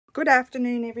Good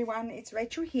afternoon, everyone. It's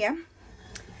Rachel here,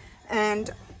 and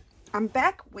I'm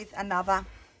back with another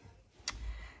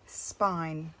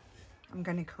spine I'm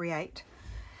going to create.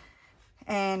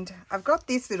 And I've got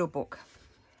this little book,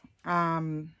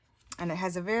 and it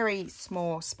has a very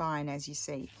small spine, as you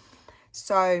see.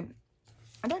 So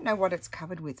I don't know what it's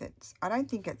covered with. I don't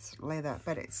think it's leather,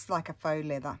 but it's like a faux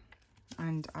leather.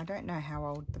 And I don't know how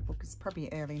old the book is. Probably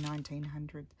early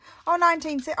 1900s.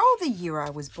 Oh, the year I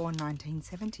was born,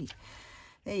 1970.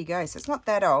 There you go. So it's not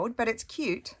that old, but it's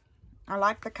cute. I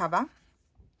like the cover.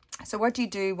 So what do you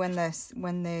do when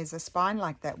there's a spine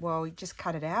like that? Well, you just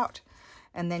cut it out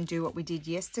and then do what we did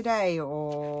yesterday,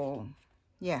 or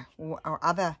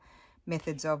other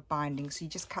methods of binding. So you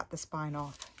just cut the spine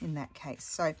off in that case.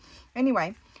 So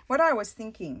anyway, what I was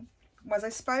thinking was I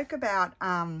spoke about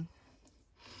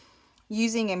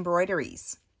using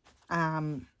embroideries.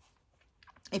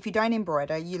 If you don't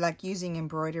embroider, you like using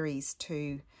embroideries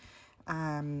to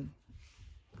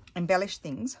embellish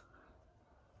things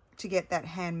to get that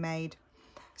handmade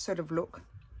sort of look.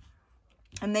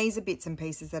 And these are bits and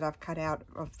pieces that I've cut out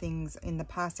of things in the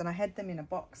past, and I had them in a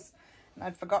box and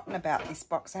I'd forgotten about this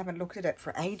box. I haven't looked at it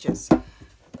for ages,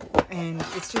 and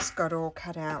it's just got all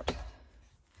cut out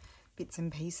bits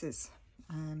and pieces.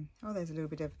 Oh, there's a little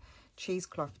bit of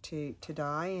cheesecloth to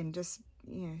dye, and just,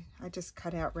 I just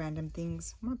cut out random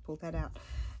things. I might pull that out.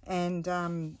 And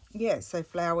so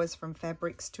flowers from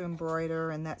fabrics to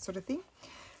embroider and that sort of thing.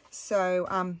 So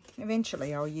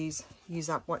eventually I'll use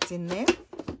up what's in there.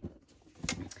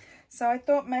 So I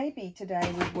thought maybe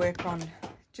today we'd work on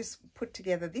just put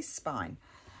together this spine,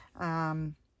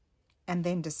 and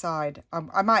then decide.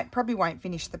 I probably won't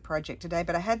finish the project today,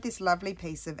 but I had this lovely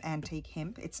piece of antique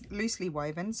hemp. It's loosely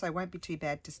woven, so it won't be too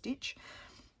bad to stitch.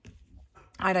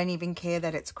 I don't even care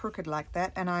that it's crooked like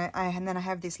that. And and then I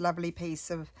have this lovely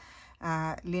piece of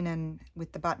linen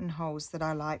with the buttonholes that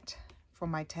I liked for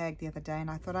my tag the other day, and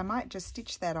I thought I might just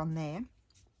stitch that on there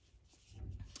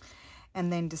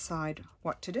and then decide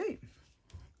what to do.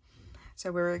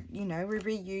 So we're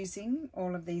reusing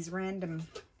all of these random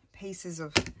pieces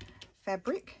of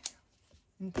fabric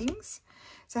and things.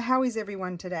 So how is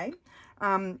everyone today?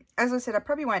 As I said, I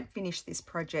probably won't finish this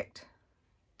project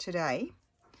today,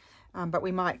 but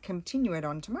we might continue it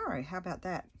on tomorrow. How about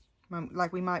that?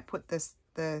 Like we might put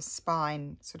the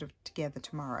spine sort of together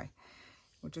tomorrow.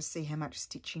 We'll just see how much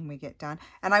stitching we get done.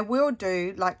 And I will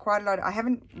do like quite a lot. I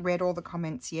haven't read all the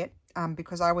comments yet,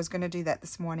 because I was going to do that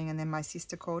this morning, and then my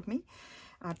sister called me.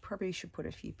 I probably should put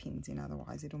a few pins in,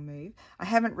 otherwise it'll move. I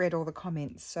haven't read all the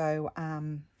comments, so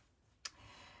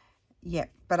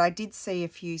but I did see a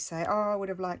few say, oh, I would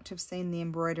have liked to have seen the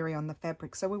embroidery on the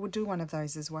fabric. So we will do one of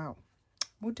those as well.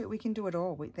 We can do it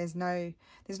all. There's no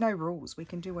rules. We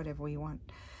can do whatever we want.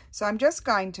 So I'm just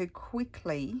going to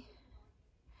quickly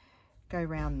go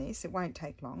around this. It won't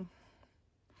take long,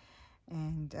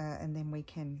 and then we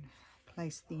can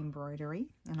place the embroidery,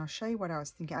 and I'll show you what I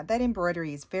was thinking. That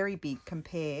embroidery is very big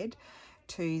compared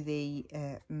to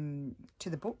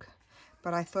the book,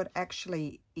 but I thought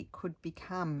actually it could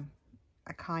become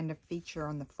a kind of feature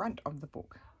on the front of the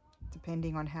book,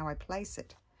 depending on how I place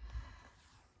it.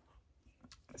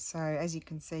 So as you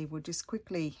can see, we'll just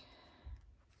quickly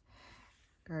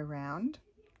go around.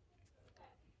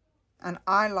 And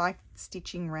I like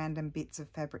stitching random bits of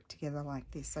fabric together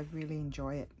like this. I really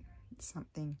enjoy it. It's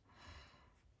something.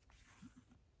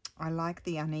 I like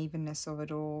the unevenness of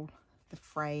it all, the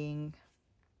fraying.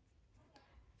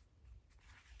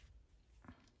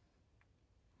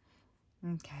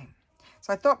 Okay.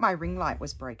 So I thought my ring light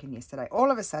was broken yesterday.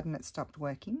 All of a sudden it stopped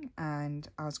working, and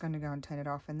I was going to go and turn it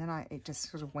off, and then it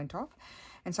just sort of went off.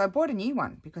 And so I bought a new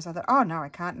one because I thought, oh no, I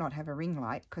can't not have a ring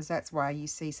light, because that's why you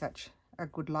see such a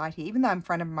good light here. Even though in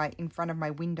front of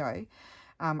my window,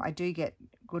 I do get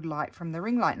good light from the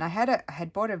ring light. And I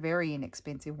had bought a very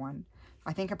inexpensive one.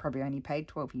 I think I probably only paid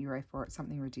 €12 for it,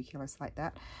 something ridiculous like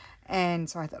that. And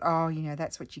so I thought, oh,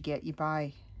 that's what you get. You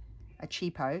buy a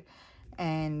cheapo,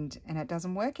 and it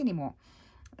doesn't work anymore.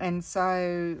 And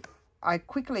so I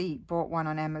quickly bought one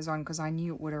on Amazon because I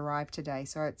knew it would arrive today.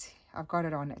 So I've got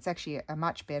it on. It's actually a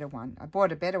much better one. I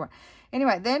bought a better one.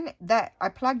 Anyway, then I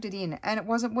plugged it in and it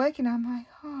wasn't working. I'm like,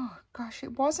 oh gosh,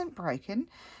 it wasn't broken.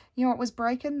 You know what was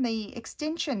broken? The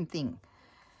extension thing.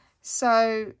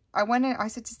 So I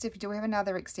said to Steffi, do we have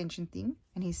another extension thing?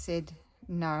 And he said,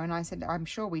 no. And I said, I'm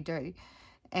sure we do.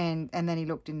 And then he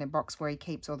looked in the box where he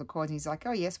keeps all the cords, and he's like,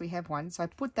 oh yes, we have one. So I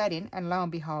put that in, and lo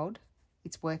and behold,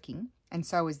 it's working. And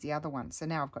so is the other one. So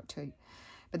now I've got two.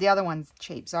 But the other one's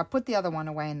cheap. So I put the other one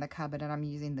away in the cupboard, and I'm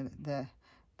using the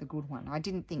good one. I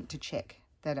didn't think to check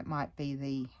that it might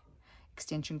be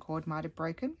extension cord might have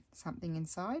broken something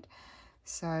inside.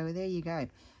 So there you go.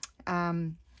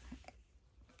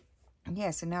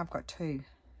 Yeah, so now I've got 2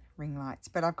 ring lights,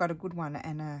 but I've got a good one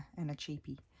and a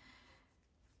cheapie.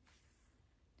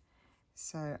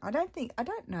 So I don't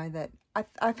know that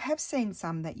I have seen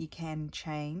some that you can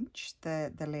change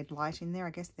the LED light in there. I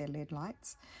guess they're LED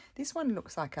lights. This one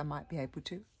looks like I might be able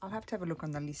to. I'll have to have a look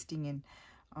on the listing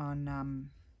on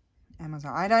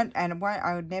Amazon.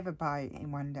 I would never buy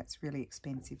one that's really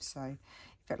expensive. So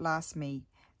if it lasts me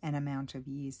an amount of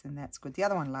years, then that's good. The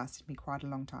other one lasted me quite a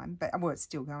long time, but well, it's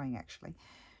still going actually.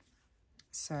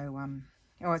 So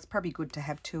it's probably good to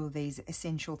have 2 of these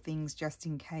essential things just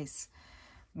in case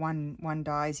one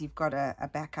dies. You've got a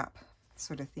backup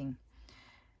sort of thing.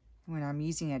 When I'm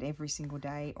using it every single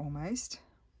day almost,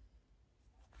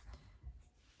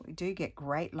 we do get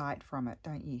great light from it,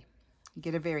 don't you? You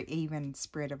get a very even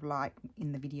spread of light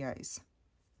in the videos.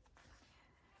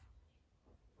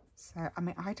 So I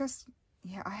mean,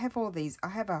 I have all these. I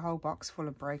have a whole box full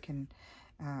of broken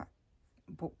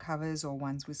book covers or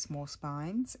ones with small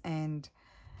spines, and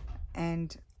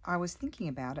I was thinking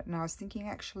about it, and I was thinking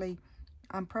actually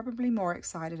I'm probably more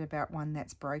excited about one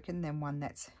that's broken than one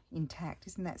that's intact.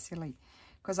 Isn't that silly?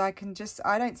 Because I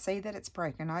don't see that it's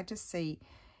broken. I just see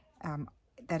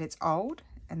that it's old,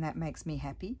 and that makes me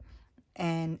happy.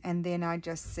 And then I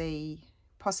just see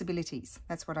possibilities.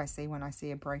 That's what I see when I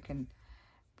see a broken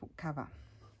book cover.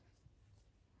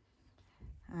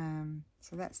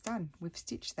 So that's done. We've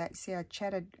stitched that. See, I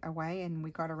chatted away and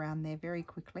we got around there very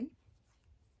quickly.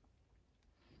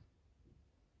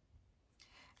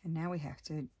 And now we have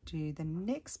to do the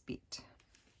next bit.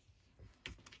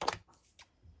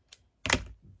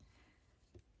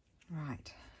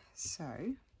 Right,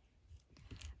 so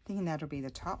thinking that'll be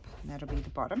the top and that'll be the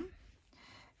bottom.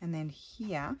 And then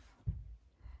here,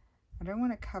 I don't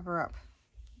want to cover up.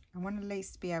 I want to at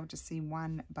least be able to see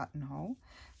one buttonhole.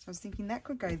 So I was thinking that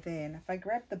could go there. And if I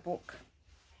grab the book,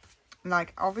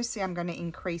 like obviously I'm going to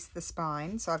increase the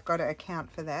spine, so I've got to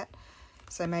account for that.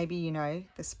 So maybe, you know,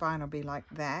 the spine will be like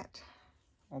that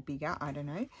or bigger, I don't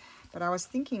know. But I was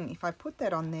thinking if I put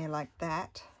that on there like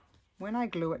that, when I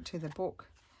glue it to the book,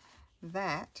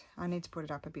 that, I need to put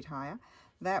it up a bit higher,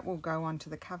 that will go onto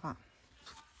the cover.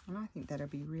 And I think that'll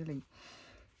be really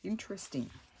interesting.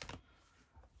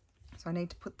 So I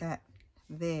need to put that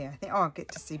there. I think, oh, I'll get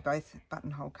to see both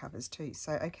buttonhole covers too.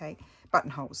 So, okay,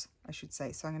 buttonholes, I should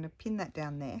say. So I'm going to pin that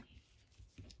down there.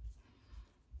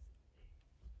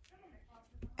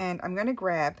 And I'm going to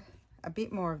grab a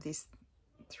bit more of this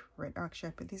thread.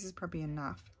 Actually, but this is probably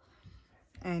enough.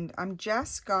 And I'm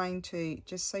just going to,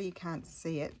 just so you can't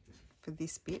see it for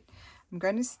this bit, I'm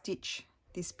going to stitch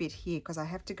this bit here because I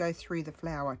have to go through the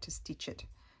flower to stitch it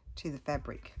to the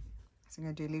fabric. So I'm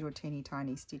going to do little teeny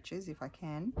tiny stitches if I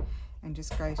can, and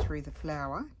just go through the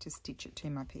flower to stitch it to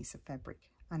my piece of fabric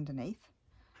underneath.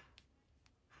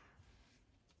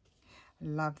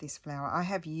 Love this flower. I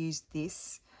have used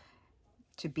this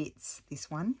to bits, this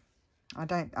one. I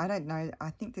don't know, I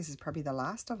think this is probably the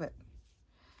last of it.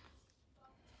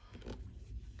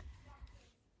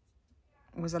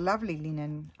 It was a lovely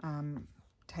linen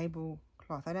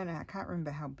tablecloth. I don't know, I can't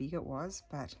remember how big it was,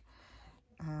 but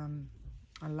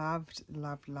I loved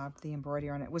the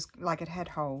embroidery on it. It was like it had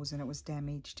holes and it was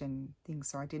damaged and things,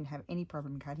 so I didn't have any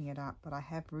problem cutting it up, but I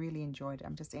have really enjoyed it.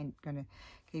 I'm just going to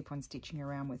keep on stitching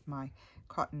around with my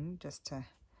cotton just to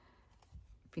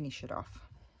finish it off.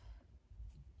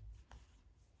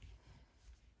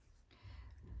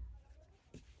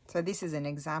 So this is an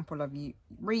example of you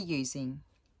reusing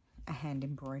a hand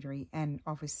embroidery, and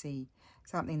obviously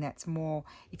something that's more,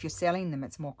 if you're selling them,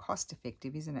 it's more cost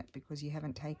effective, isn't it? Because you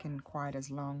haven't taken quite as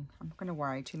long. I'm not going to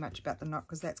worry too much about the knot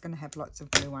because that's going to have lots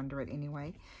of glue under it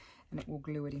anyway, and it will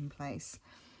glue it in place.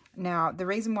 Now, the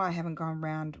reason why I haven't gone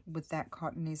around with that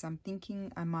cotton is I'm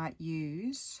thinking I might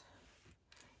use,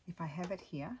 if I have it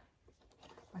here,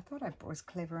 I thought I was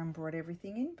clever and brought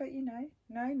everything in, but you know,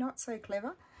 no, not so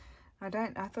clever. I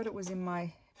thought it was in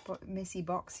my messy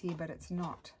box here, but it's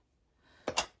not.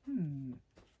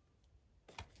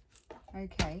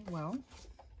 Okay, well,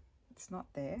 it's not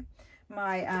there.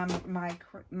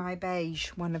 My beige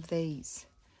one of these.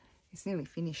 It's nearly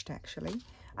finished actually.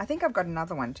 I think I've got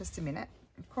another one. Just a minute.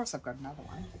 Of course I've got another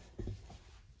one.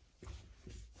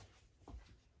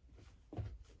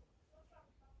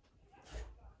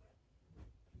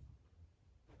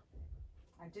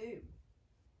 I do.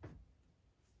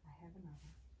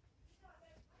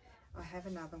 I have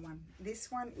another one. This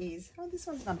one is, oh, this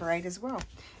one's number 8 as well.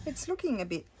 It's looking a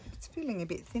bit, it's feeling a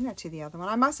bit thinner to the other one.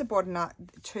 I must have bought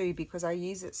 2 because I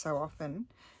use it so often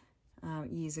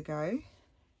years ago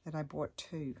that I bought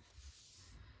 2.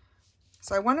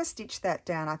 So I want to stitch that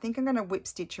down. I think I'm going to whip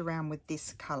stitch around with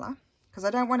this colour because I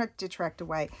don't want it to detract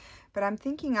away. But I'm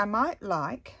thinking I might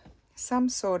like some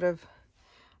sort of,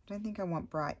 I don't think I want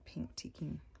bright pink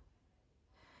ticking,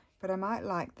 but I might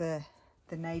like the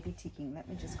navy ticking. Let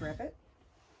me just grab it.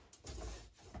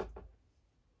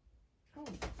 Oh,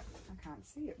 I can't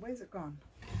see it. Where's it gone?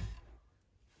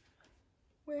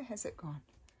 Where has it gone?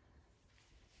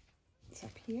 It's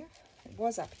up here. It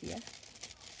was up here.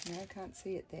 No, I can't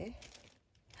see it there.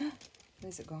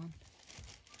 Where's it gone?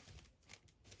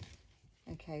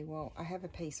 Okay, well, I have a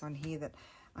piece on here that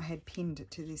I had pinned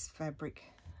to this fabric.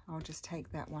 I'll just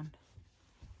take that one.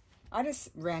 I just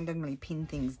randomly pin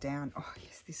things down. Oh,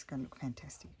 yes, this is going to look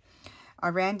fantastic. I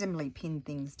randomly pin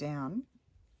things down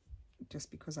just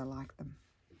because I like them.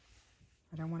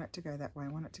 I don't want it to go that way. I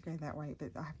want it to go that way,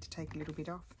 but I have to take a little bit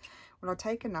off. Well, I'll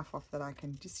take enough off that I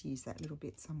can just use that little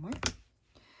bit somewhere.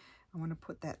 I want to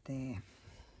put that there.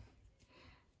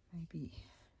 Maybe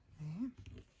there.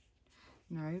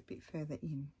 No, a bit further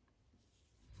in.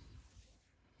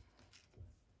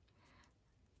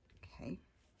 Okay,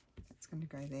 that's going to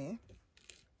go there.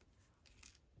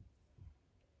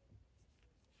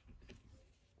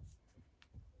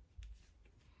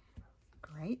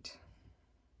 Great.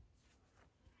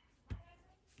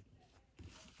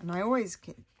 And I always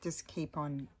just keep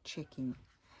on checking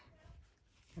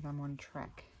that I'm on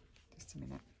track. Just a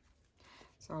minute.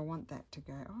 So I want that to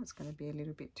go. Oh, it's going to be a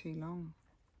little bit too long.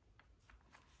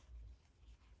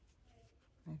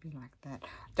 Maybe like that.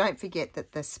 Don't forget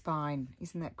that the spine,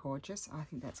 isn't that gorgeous? I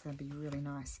think that's going to be really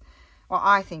nice. Well,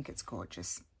 I think it's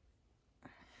gorgeous.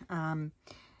 The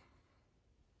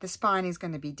spine is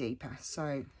going to be deeper.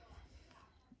 So,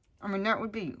 I mean, that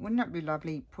would be, wouldn't that be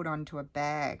lovely put onto a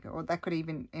bag? Or that could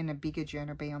even, in a bigger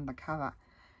journal, be on the cover.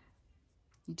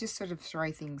 You just sort of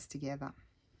throw things together.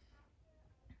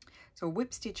 So I'll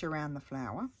whip stitch around the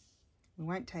flower. It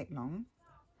won't take long.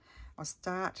 I'll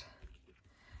start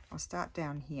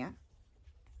down here,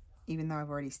 even though I've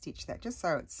already stitched that, just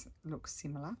so it looks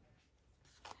similar.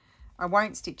 I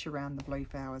won't stitch around the blue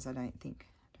flowers, I don't think.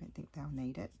 I don't think they'll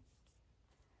need it.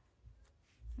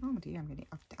 Oh dear,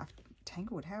 I've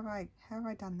tangled. How have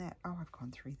I done that? Oh, I've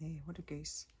gone through there. What a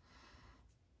goose.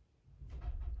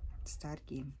 Start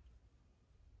again.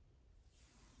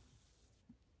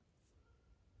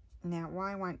 Now,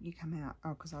 why won't you come out? Oh,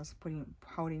 because I was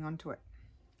holding on to it.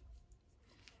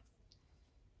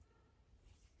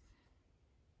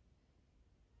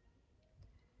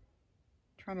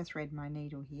 Trying to thread my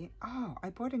needle here. Oh, I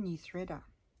bought a new threader.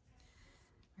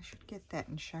 I should get that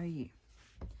and show you.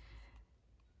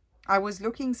 I was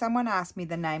looking, someone asked me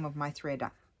the name of my threader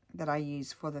that I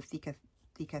use for the thicker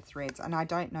threads, and I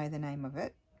don't know the name of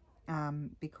it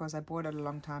because I bought it a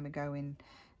long time ago in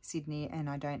Sydney and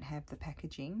I don't have the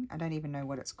packaging. I don't even know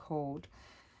what it's called.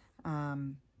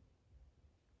 But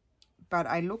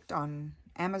I looked on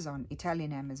Amazon,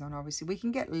 Italian Amazon, obviously. We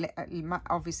can get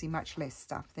obviously much less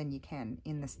stuff than you can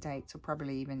in the States, or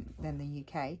probably even than the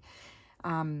UK.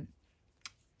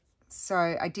 So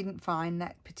I didn't find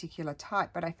that particular type,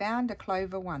 but I found a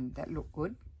clover one that looked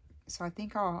good. So I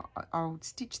think I'll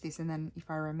stitch this, and then if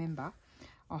I remember,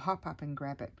 I'll hop up and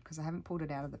grab it because I haven't pulled it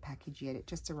out of the package yet. It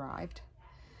just arrived.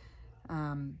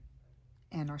 And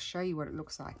I'll show you what it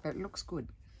looks like, but it looks good.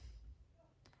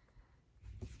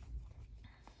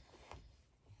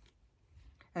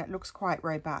 And it looks quite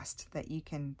robust, that you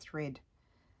can thread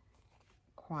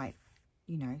quite,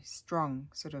 you know, strong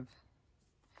sort of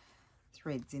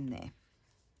threads in there.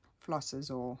 Flosses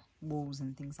or wools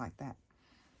and things like that.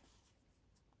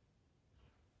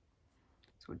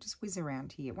 So we'll just whiz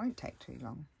around here. It won't take too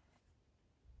long.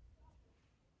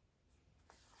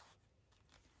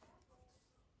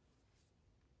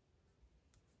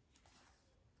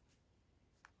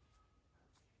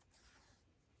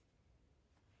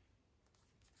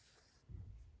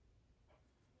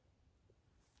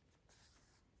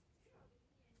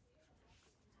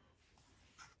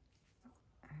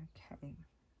 Okay,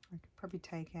 I could probably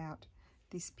take out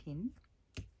this pin.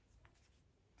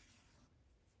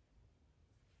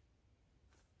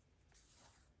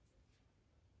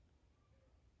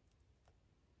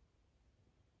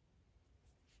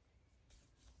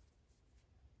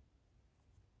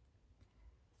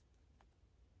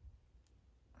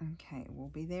 Okay, we'll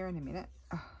be there in a minute.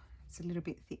 Oh, it's a little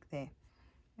bit thick there.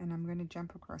 And I'm going to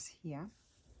jump across here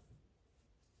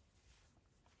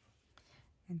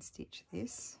and stitch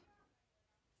this.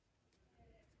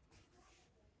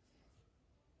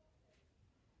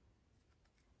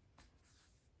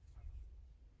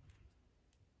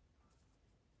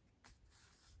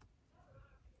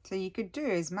 So you could do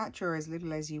as much or as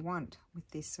little as you want with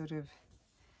this sort of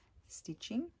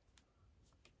stitching.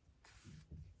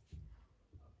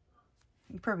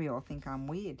 You probably all think I'm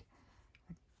weird.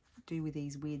 I do with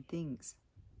these weird things.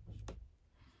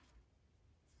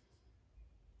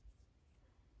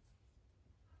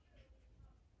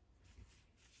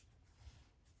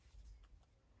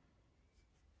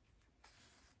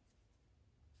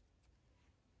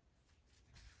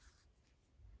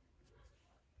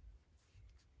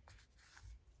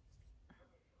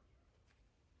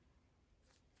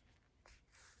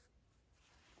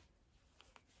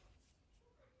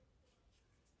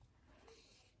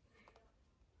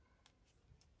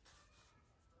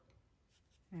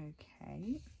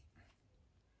 Okay.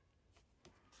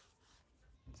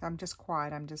 So I'm just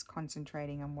quiet. I'm just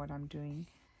concentrating on what I'm doing.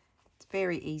 It's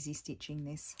very easy stitching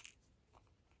this.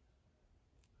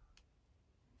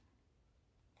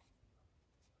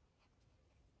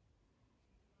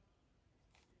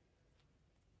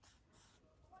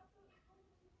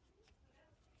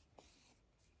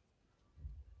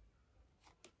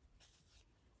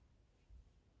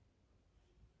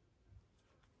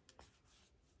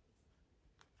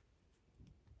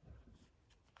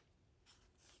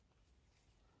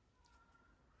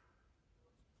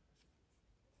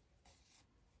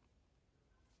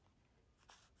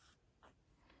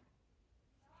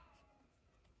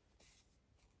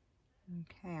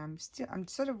 Okay, I'm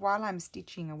sort of, while I'm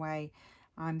stitching away,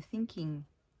 I'm thinking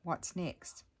what's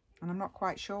next. And I'm not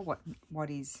quite sure what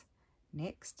is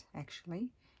next, actually.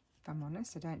 If I'm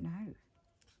honest, I don't know.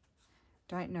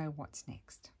 Don't know what's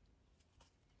next.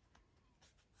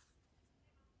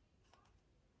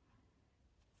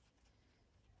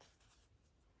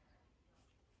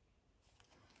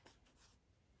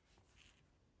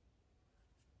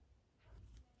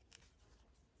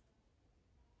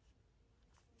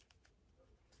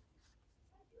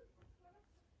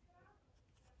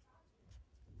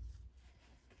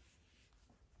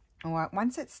 All right,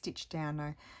 once it's stitched down,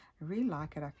 I really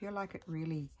like it. I feel like it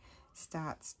really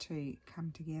starts to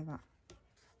come together.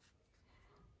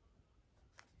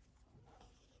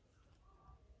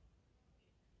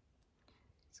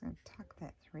 Just going to tuck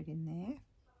that thread in there.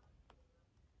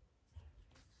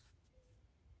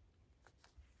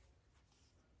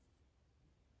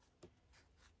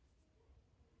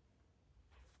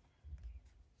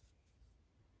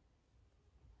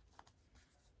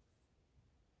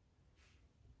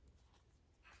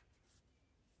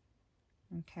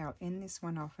 Okay, I'll end this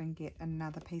one off and get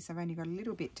another piece. I've only got a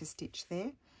little bit to stitch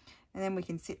there. And then we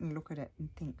can sit and look at it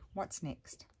and think, what's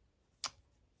next?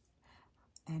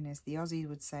 And as the Aussie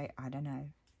would say, I don't know.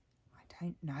 I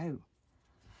don't know.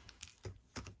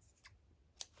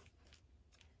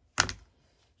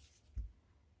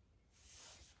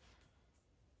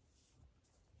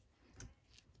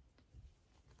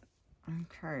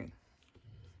 Okay.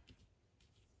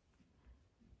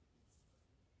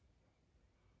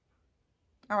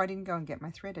 Oh, I didn't go and get my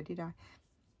threader, did I?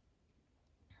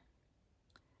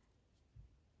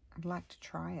 I'd like to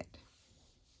try it.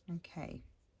 Okay.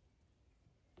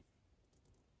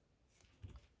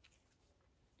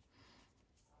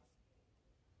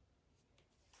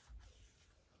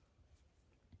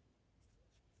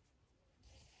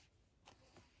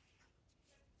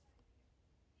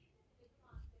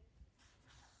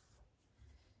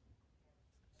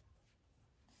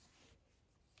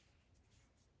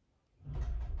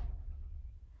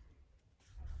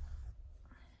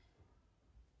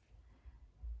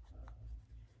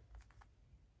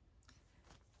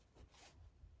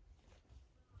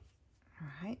 All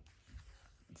right.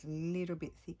 It's a little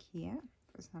bit thick here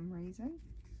for some reason.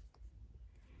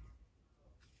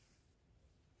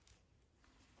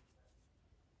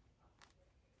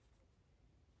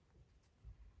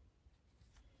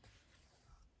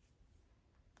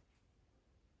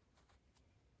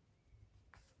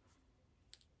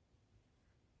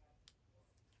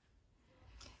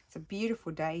 It's a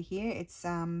beautiful day here. It's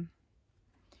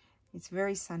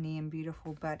very sunny and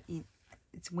beautiful, but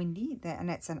it's windy, and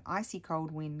it's an icy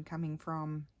cold wind coming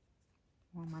from,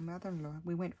 well, my mother-in-law.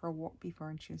 We went for a walk before,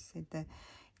 and she said that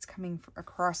it's coming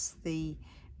across the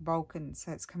Balkans,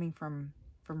 so it's coming from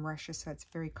Russia, so it's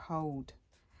very cold,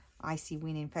 icy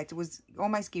wind. In fact, it was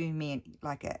almost giving me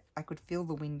I could feel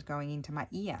the wind going into my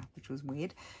ear, which was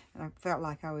weird, and I felt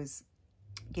like I was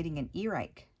getting an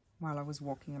earache while I was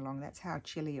walking along. That's how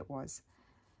chilly it was.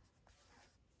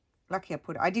 Lucky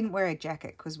I didn't wear a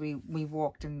jacket because we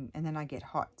walked and then I get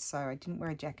hot, so I didn't wear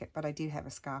a jacket, but I did have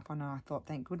a scarf on, and I thought,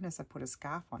 thank goodness I put a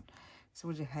scarf on, so I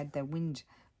would have had the wind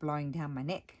blowing down my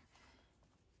neck.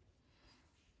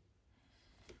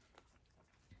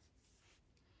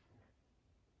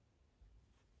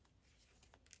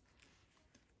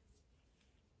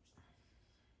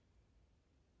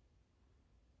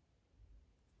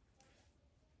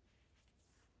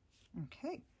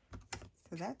 Okay,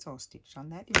 so that's all stitched on.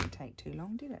 That didn't take too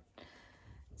long, did it?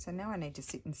 So now I need to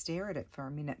sit and stare at it for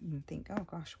a minute and think, oh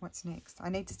gosh, what's next? I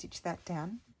need to stitch that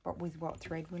down, but with what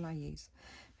thread will I use?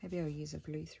 Maybe I'll use a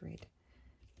blue thread.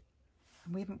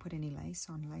 And we haven't put any lace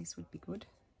on. Lace would be good.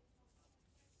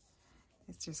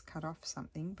 Let's just cut off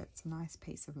something, but it's a nice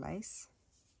piece of lace.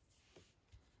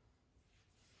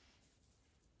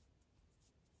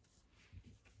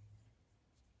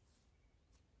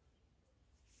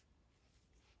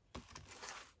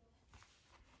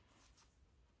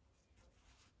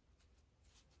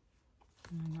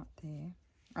 No, not there.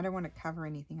 I don't want to cover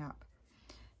anything up.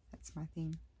 That's my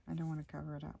thing. I don't want to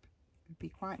cover it up. It'd be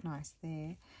quite nice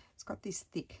there. It's got this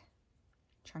thick,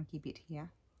 chunky bit here.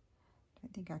 I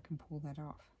don't think I can pull that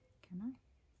off. Can I?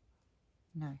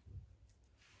 No.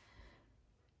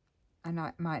 And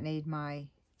I might need my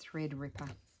thread ripper.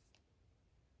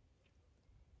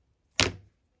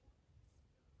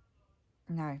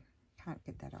 No, can't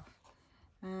get that off.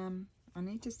 I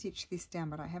need to stitch this down,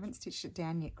 but I haven't stitched it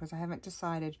down yet because I haven't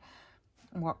decided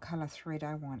what colour thread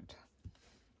I want.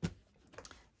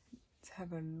 Let's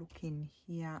have a look in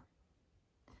here.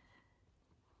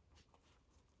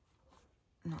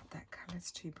 Not that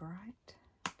colour's too bright.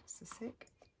 Just a sec.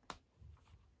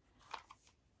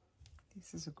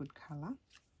 This is a good colour.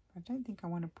 I don't think I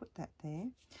want to put that there.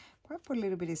 If I put a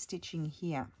little bit of stitching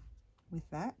here with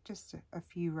that, just a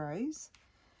few rows.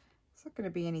 It's not going to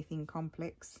be anything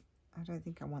complex. I don't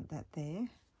think I want that there.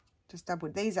 Just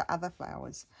double. These are other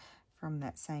flowers from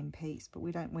that same piece, but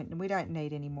we don't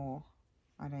need any more,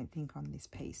 I don't think, on this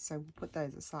piece. So we'll put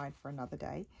those aside for another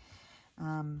day.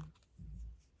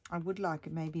 I would like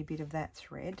maybe a bit of that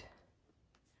thread,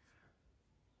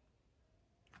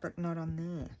 but not on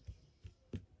there.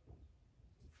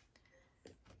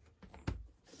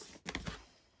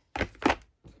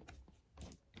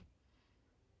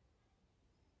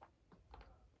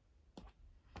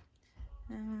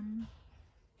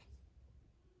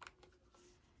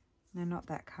 No, not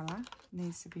that colour. It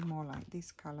needs to be more like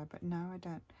this colour, but no, I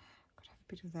don't. Could have a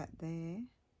bit of that there.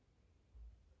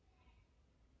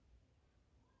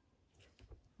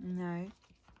 No.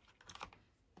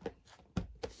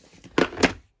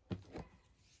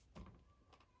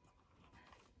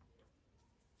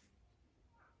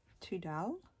 Too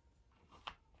dull.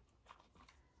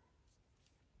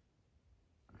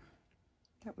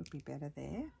 That would be better there.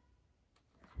 And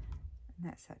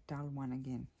that's that dull one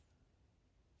again.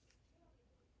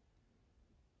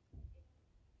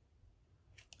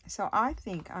 So I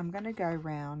think I'm going to go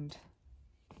round.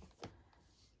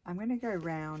 Let me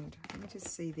just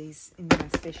see these in my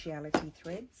speciality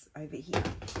threads over here.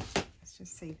 Let's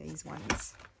just see these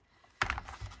ones.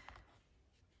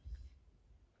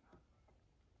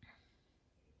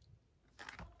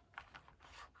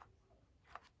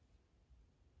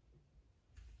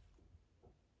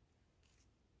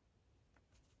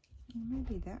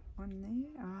 Maybe that one there.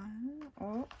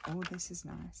 Oh, this is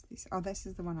nice. This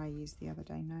is the one I used the other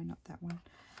day. No, not that one.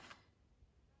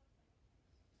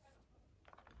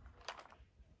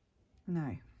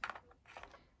 No.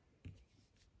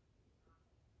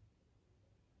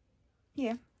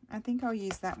 Yeah, I think I'll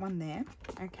use that one there.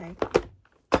 Okay.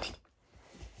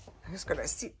 I just got to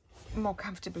sit more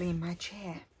comfortably in my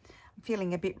chair. I'm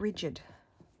feeling a bit rigid.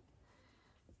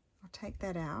 I'll take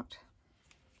that out.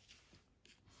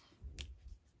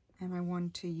 And I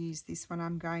want to use this one.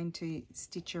 I'm going to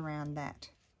stitch around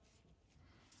that.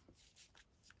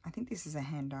 I think this is a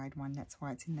hand-dyed one. That's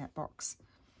why it's in that box.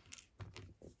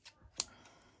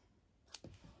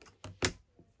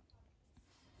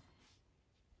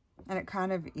 And it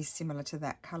kind of is similar to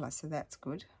that colour, so that's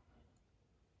good.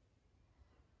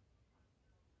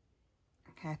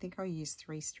 Okay, I think I'll use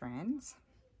 3 strands.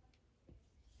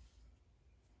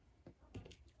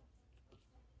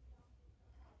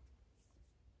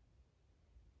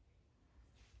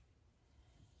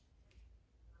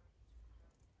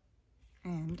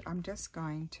 And I'm just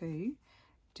going to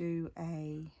do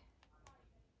I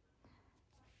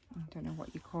don't know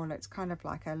what you call it. It's kind of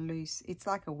like a loose, it's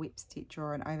like a whip stitch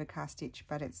or an overcast stitch,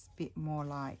 but it's a bit more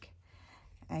like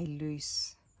a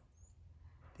loose,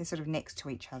 they're sort of next to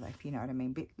each other, if you know what I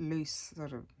mean. Bit loose,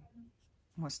 sort of,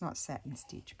 well, it's not satin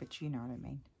stitch, but you know what I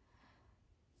mean.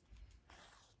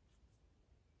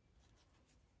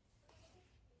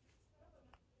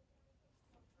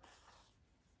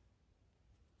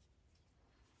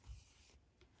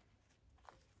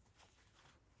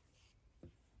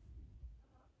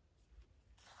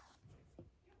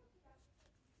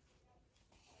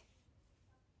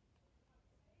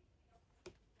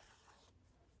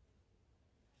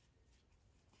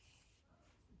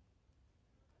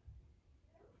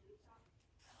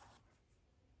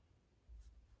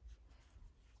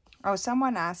 Oh,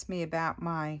 someone asked me about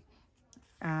my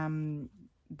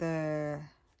the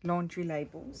laundry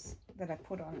labels that I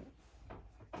put on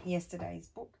yesterday's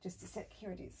book. Just a sec,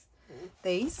 here it is.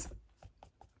 These.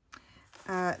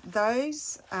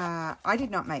 Those, I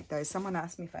did not make those. Someone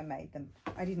asked me if I made them.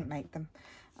 I didn't make them.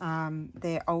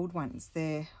 They're old ones.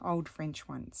 They're old French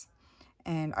ones.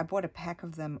 And I bought a pack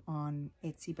of them on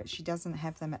Etsy, but she doesn't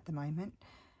have them at the moment.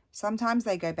 Sometimes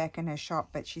they go back in her shop,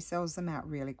 but she sells them out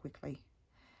really quickly.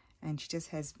 And she just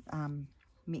has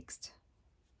mixed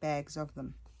bags of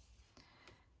them.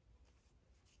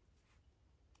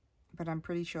 But I'm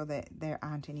pretty sure that there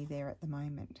aren't any there at the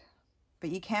moment. But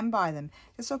you can buy them.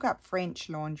 Just look up French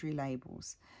laundry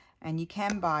labels. And you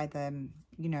can buy them,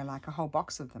 you know, like a whole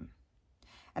box of them.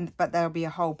 But there'll be a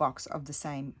whole box of the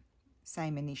same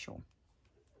initial.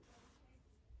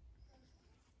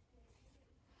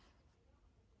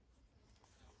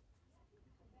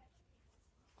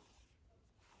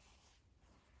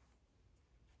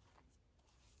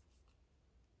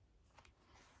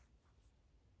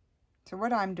 So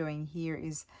what I'm doing here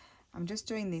is I'm just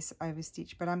doing this over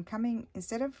stitch, but I'm coming,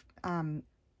 instead of,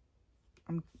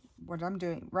 what I'm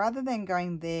doing, rather than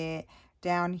going there,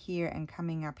 down here and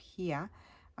coming up here,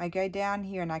 I go down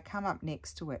here and I come up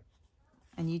next to it.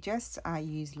 And you just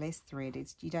use less thread.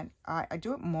 I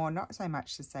do it more, not so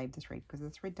much to save the thread, because the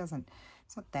thread it's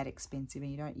not that expensive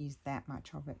and you don't use that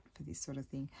much of it for this sort of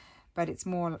thing. But it's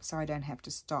more so I don't have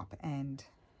to stop and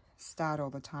start all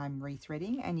the time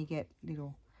rethreading, and you get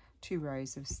 2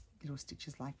 rows of little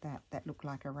stitches like that look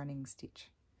like a running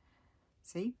stitch.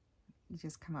 See? You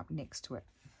just come up next to it.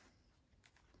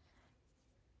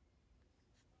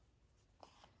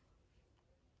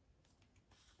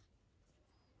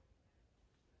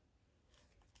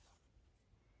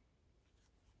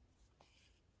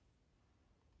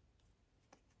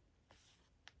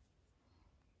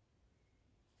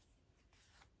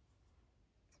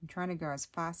 I'm trying to go as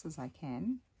fast as I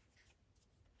can.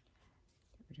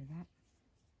 Get rid of that.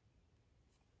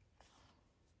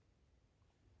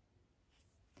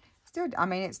 Still, I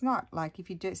mean, it's not like if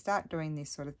you start doing this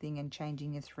sort of thing and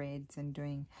changing your threads and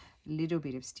doing a little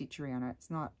bit of stitchery on it, it's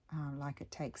not like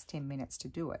it takes 10 minutes to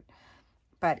do it.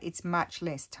 But it's much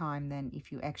less time than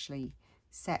if you actually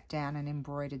sat down and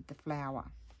embroidered the flower.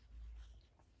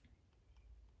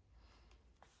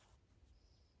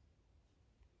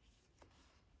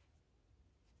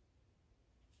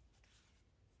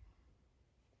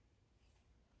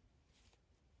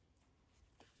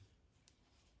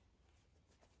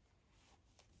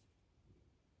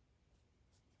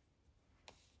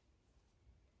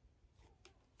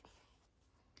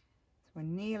 We're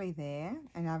nearly there,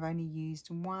 and I've only used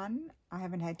one. I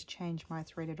haven't had to change my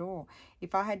thread at all.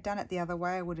 If I had done it the other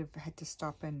way, I would have had to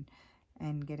stop and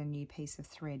get a new piece of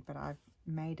thread, but I've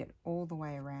made it all the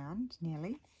way around,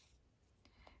 nearly,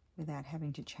 without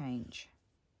having to change.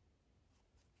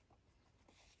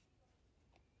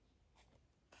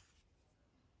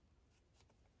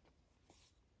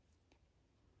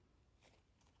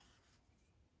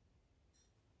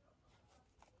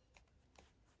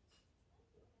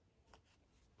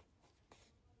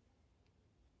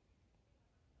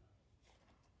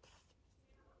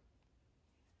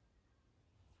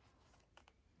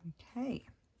 Okay.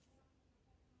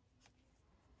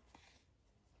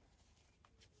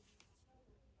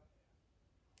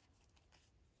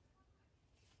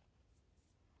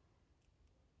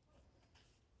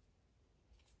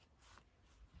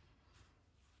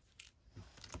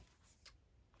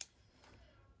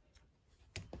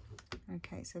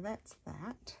 Okay, so that's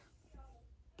that.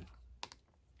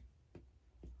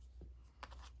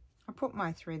 I put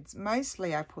my threads,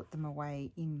 mostly I put them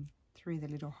away in through the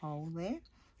little hole there.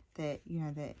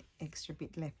 The extra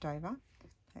bit left over.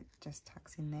 That just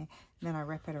tucks in there. And then I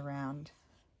wrap it around,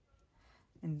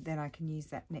 and then I can use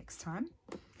that next time.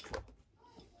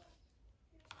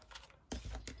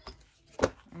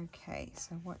 Okay,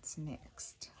 so what's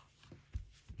next?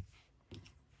 I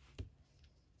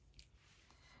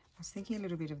was thinking a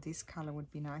little bit of this colour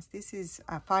would be nice. This is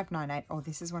 598. Oh,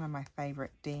 this is one of my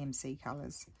favourite DMC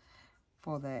colours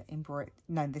for the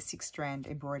the 6-strand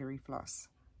embroidery floss.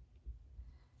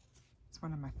 It's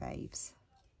one of my faves.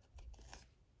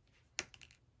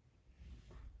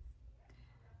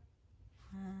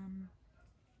 How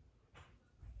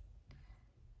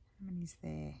many's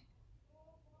there?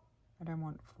 I don't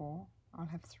want 4. I'll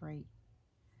have 3.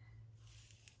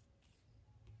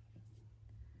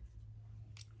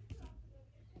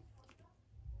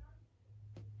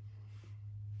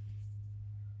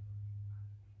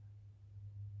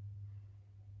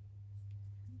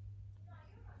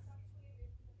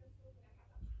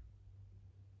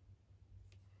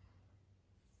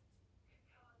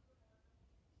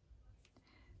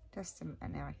 Just and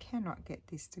now I cannot get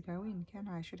this to go in, can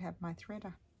I? I should have my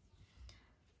threader.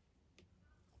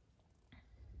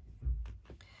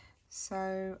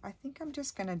 So I think I'm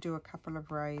just going to do a couple of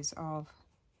rows of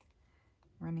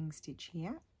running stitch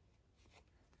here.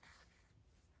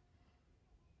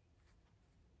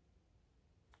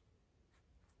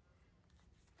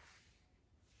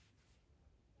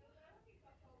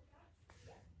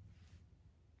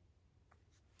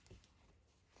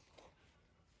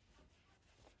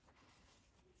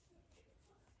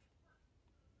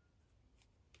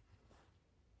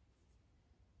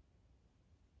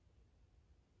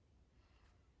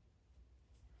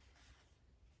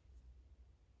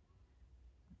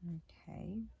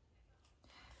 Okay.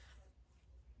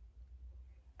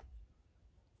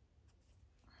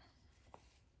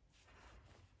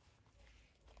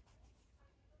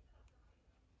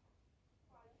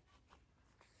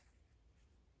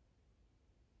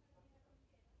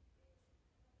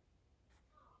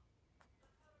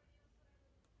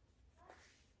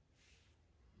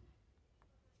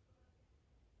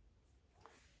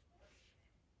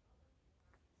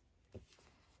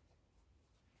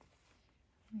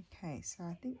 Okay, so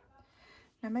I think,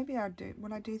 now maybe I'll do,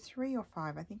 will I do 3 or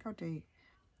 5? I think I'll do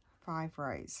 5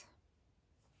 rows.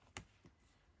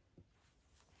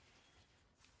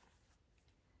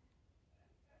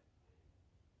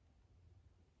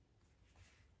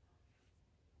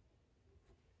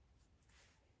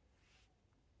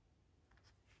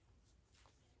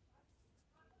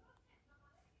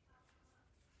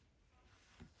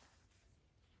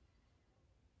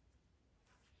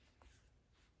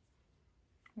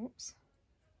 Whoops.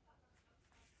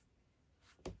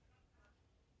 It's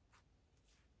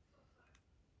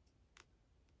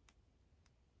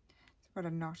got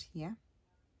a knot here.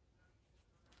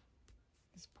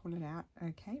 Just pull it out,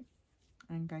 okay,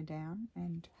 and go down.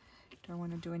 And do I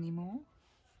want to do any more?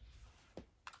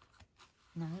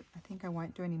 No, I think I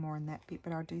won't do any more in that bit,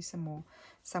 but I'll do some more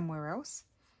somewhere else.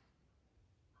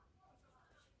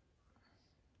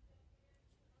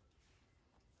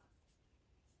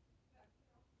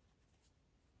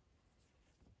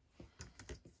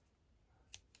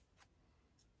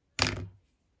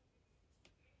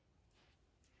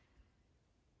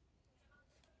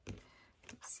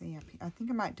 Let's see up here. I think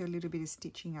I might do a little bit of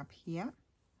stitching up here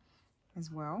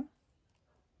as well.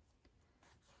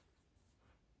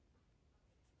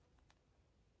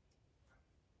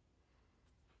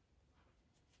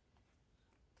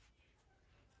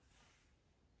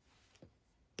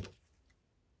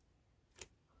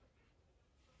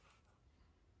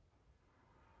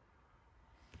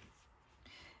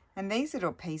 And these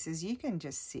little pieces, you can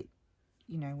just sit,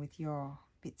 you know, with your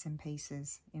bits and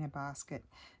pieces in a basket.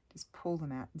 Just pull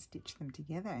them out and stitch them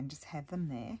together and just have them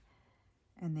there.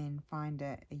 And then find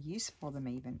a use for them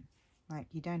even. Like,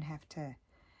 you don't have to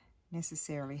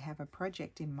necessarily have a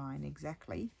project in mind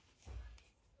exactly.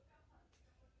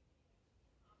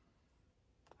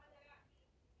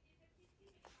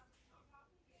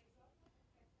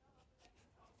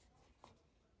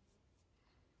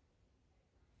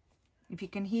 If you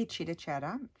can hear chitter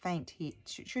chatter, faint hit,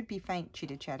 should be faint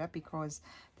chitter chatter because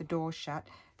the door's shut.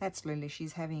 That's Lulu.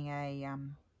 She's having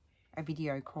a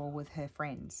video call with her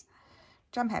friends,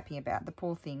 which I'm happy about. The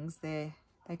poor things, they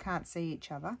can't see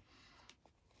each other,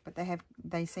 but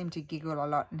they seem to giggle a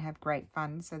lot and have great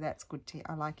fun. So that's good to.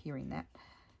 I like hearing that.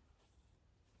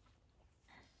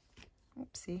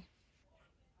 Oopsie.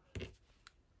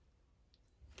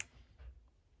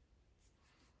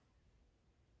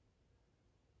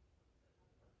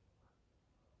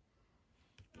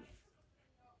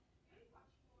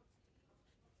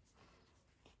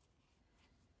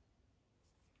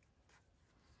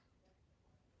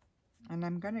 And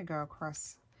I'm going to go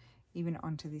across even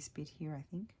onto this bit here, I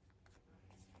think.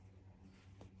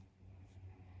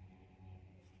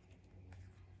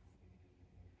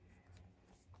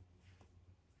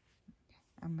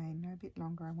 I may know a bit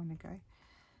longer I want to go.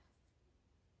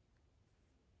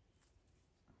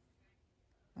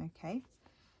 Okay.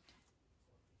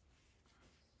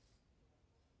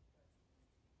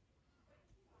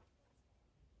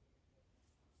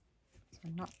 So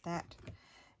not that.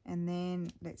 And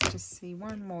then let's just see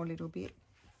one more little bit.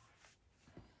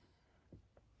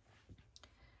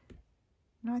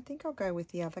 No, I think I'll go with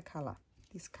the other colour,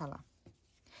 this colour.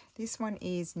 This one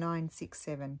is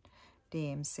 967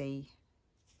 DMC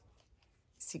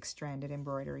 6-stranded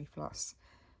embroidery floss.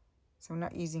 So I'm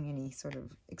not using any sort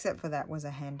of, except for that was a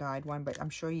hand-dyed one, but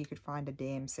I'm sure you could find a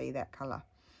DMC that colour.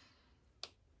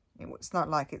 It's not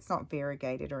like, it's not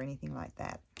variegated or anything like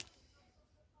that.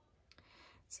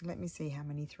 So let me see how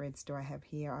many threads do I have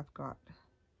here. I've got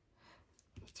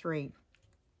 3.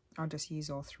 I'll just use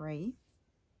all 3.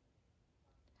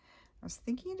 I was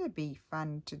thinking it'd be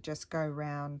fun to just go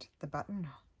around the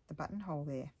buttonhole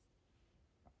there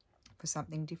for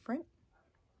something different.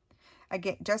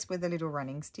 Again, just with a little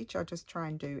running stitch, I'll just try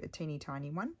and do a teeny tiny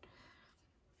one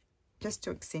just to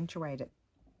accentuate it.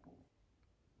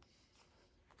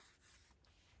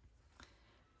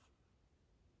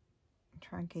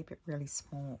 Try and keep it really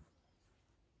small.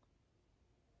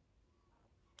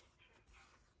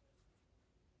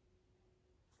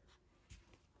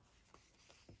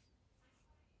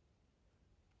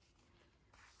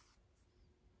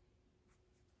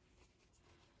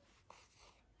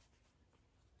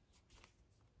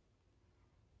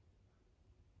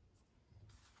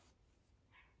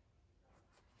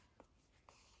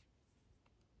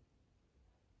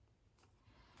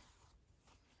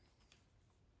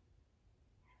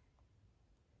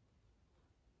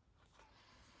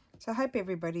 So I hope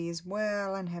everybody is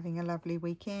well and having a lovely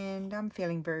weekend. I'm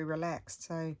feeling very relaxed,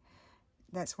 so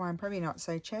that's why I'm probably not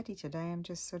so chatty today. I'm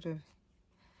just sort of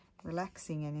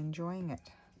relaxing and enjoying it.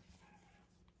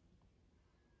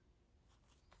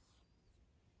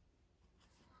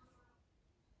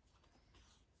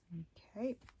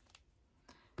 Okay.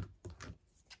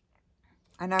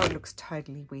 I know it looks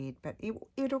totally weird, but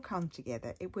it'll come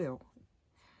together. It will.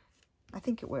 I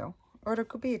think it will. Or it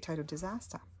could be a total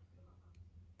disaster.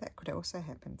 That could also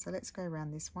happen. So let's go around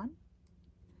this one.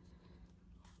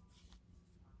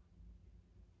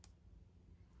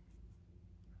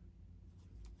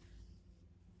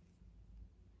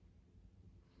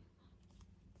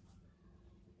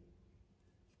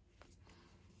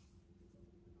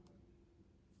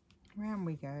 Round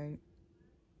we go.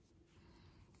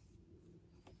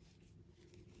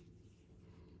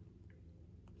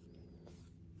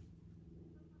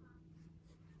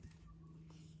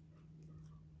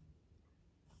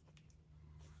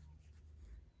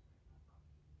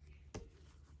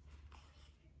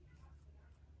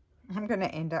 I'm going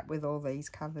to end up with all these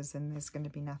covers and there's going to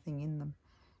be nothing in them.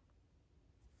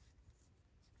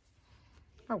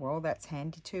 Oh well, that's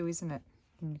handy too, isn't it?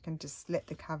 And you can just let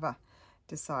the cover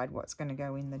decide what's going to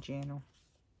go in the journal.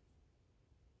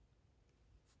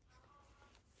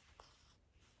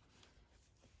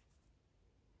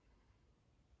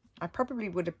 I probably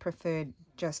would have preferred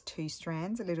just 2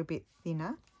 strands, a little bit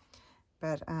thinner,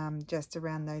 but just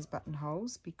around those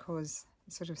buttonholes because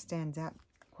it sort of stands out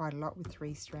quite a lot with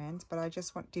 3 strands, but I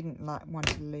just didn't want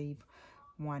to leave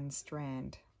 1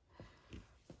 strand.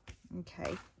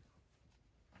 Okay.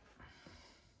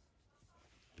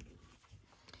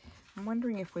 I'm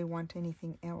wondering if we want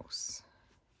anything else.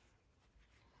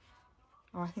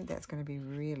 Oh, I think that's going to be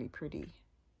really pretty.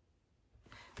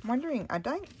 I'm wondering, I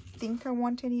don't think I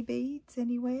want any beads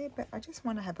anywhere, but I just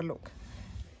want to have a look.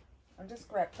 I'll just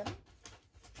grab them.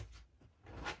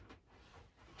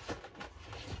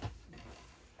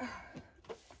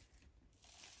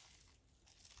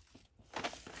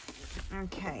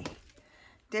 Okay,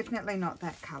 definitely not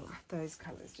that colour, those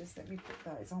colours. Just let me put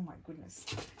those. Oh my goodness,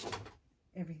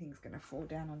 everything's going to fall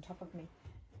down on top of me.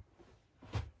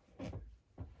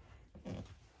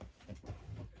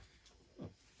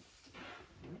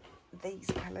 These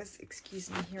colours, excuse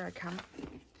me, here I come.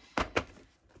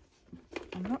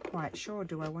 I'm not quite sure,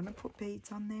 do I want to put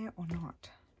beads on there or not?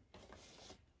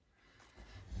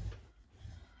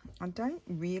 I don't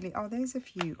really, oh there's a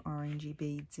few orangey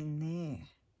beads in there.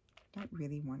 Don't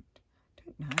really want,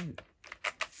 don't know.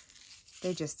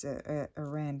 They're just a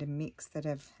random mix that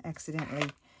have accidentally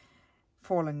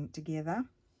fallen together.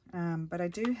 But I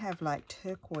do have like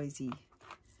turquoisey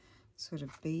sort of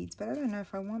beads, but I don't know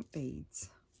if I want beads.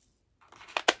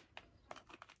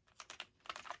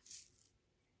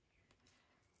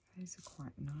 Those are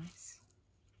quite nice.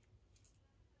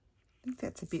 I think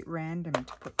that's a bit random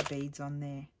to put the beads on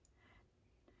there.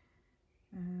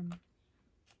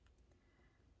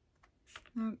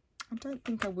 No, I don't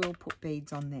think I will put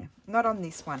beads on there. Not on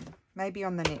this one. Maybe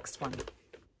on the next one.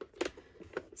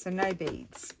 So no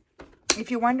beads.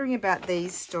 If you're wondering about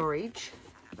these storage,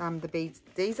 the beads,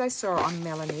 these I saw on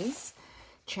Melanie's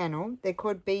channel. They're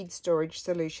called Bead Storage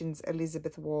Solutions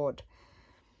Elizabeth Ward.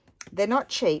 They're not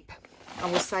cheap. I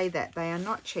will say that. They are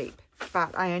not cheap.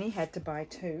 But I only had to buy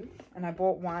 2. And I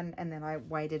bought one and then I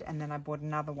waited and then I bought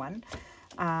another one.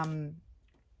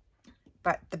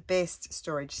 But the best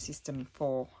storage system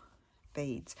for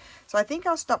beads. So I think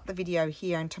I'll stop the video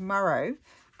here, and tomorrow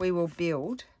we will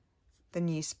build the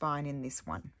new spine in this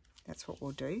one. That's what we'll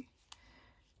do.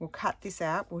 We'll cut this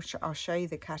out. I'll show you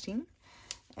the cutting,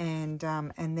 and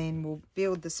then we'll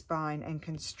build the spine and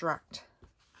construct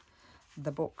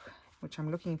the book, which I'm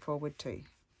looking forward to.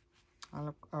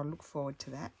 I'll look forward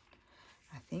to that.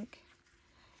 I think.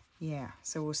 Yeah,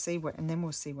 so we'll see what, and then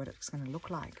we'll see what it's going to look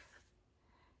like.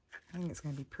 I think it's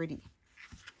going to be pretty.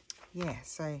 Yeah,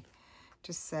 so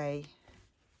just say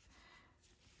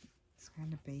it's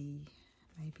going to be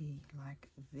maybe like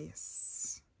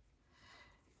this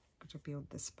to build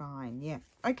the spine. Yeah,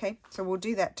 okay, so we'll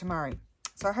do that tomorrow.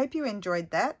 So I hope you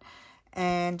enjoyed that,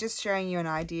 and just showing you an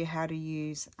idea how to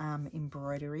use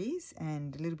embroideries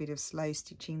and a little bit of slow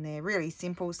stitching there. Really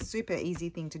simple, super easy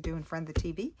thing to do in front of the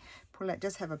TV. Pull out,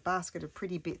 just have a basket of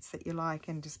pretty bits that you like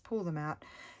and just pull them out,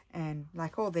 and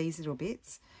like all these little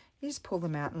bits, you just pull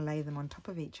them out and lay them on top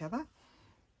of each other,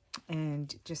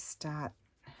 and just start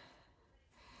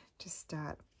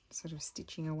sort of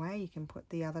stitching away. You can put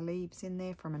the other leaves in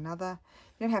there from another.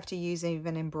 You don't have to use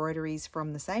even embroideries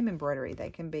from the same embroidery. They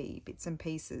can be bits and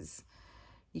pieces.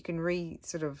 You can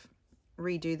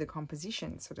redo the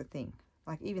composition sort of thing.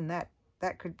 Like even well,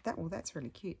 that's really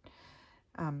cute.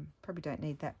 Probably don't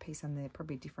need that piece on there,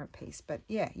 probably a different piece. But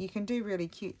yeah, you can do really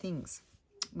cute things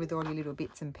with all your little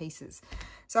bits and pieces.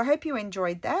 So I hope you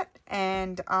enjoyed that,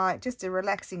 and just a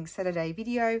relaxing Saturday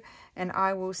video, and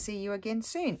I will see you again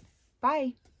soon.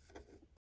 Bye.